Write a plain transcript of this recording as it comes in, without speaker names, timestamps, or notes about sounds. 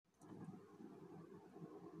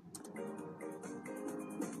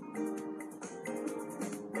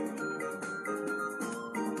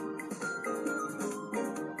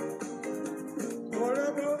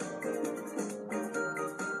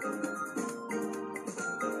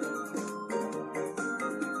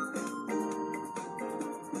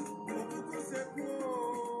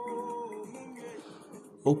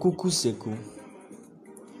Okukuseku,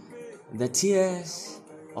 the tears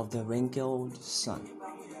of the wrinkled sun.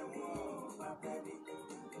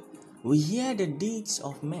 We hear the deeds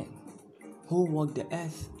of men who walked the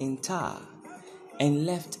earth in tar and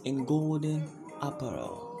left in golden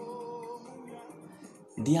apparel.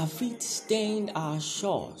 Their feet stained our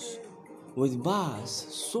shores with bars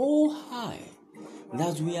so high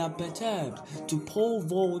that we are perturbed to pole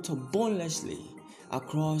vault bonelessly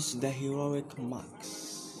across the heroic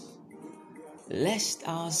marks, lest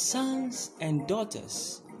our sons and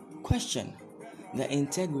daughters question the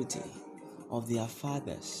integrity of their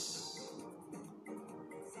fathers.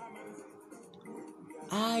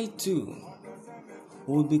 I too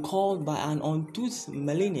will be called by an uncouth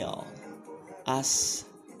millennial as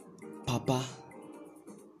Papa.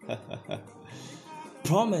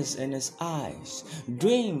 Promise in his eyes,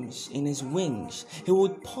 dreams in his wings. He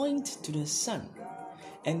would point to the sun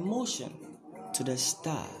and motion to the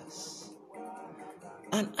stars.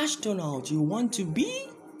 An astronaut you want to be?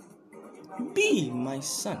 Be my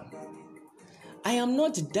son. I am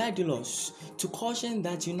not Daedalus to caution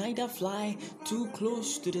that you neither fly too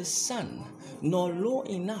close to the sun nor low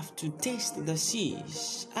enough to taste the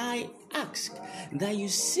seas. I ask that you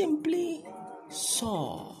simply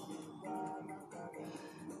soar.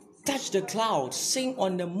 Touch the clouds, sing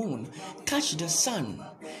on the moon, catch the sun,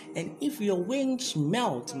 and if your wings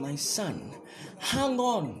melt, my son, hang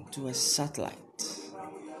on to a satellite.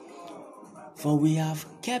 For we have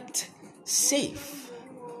kept safe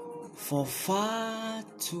for far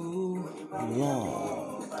too long.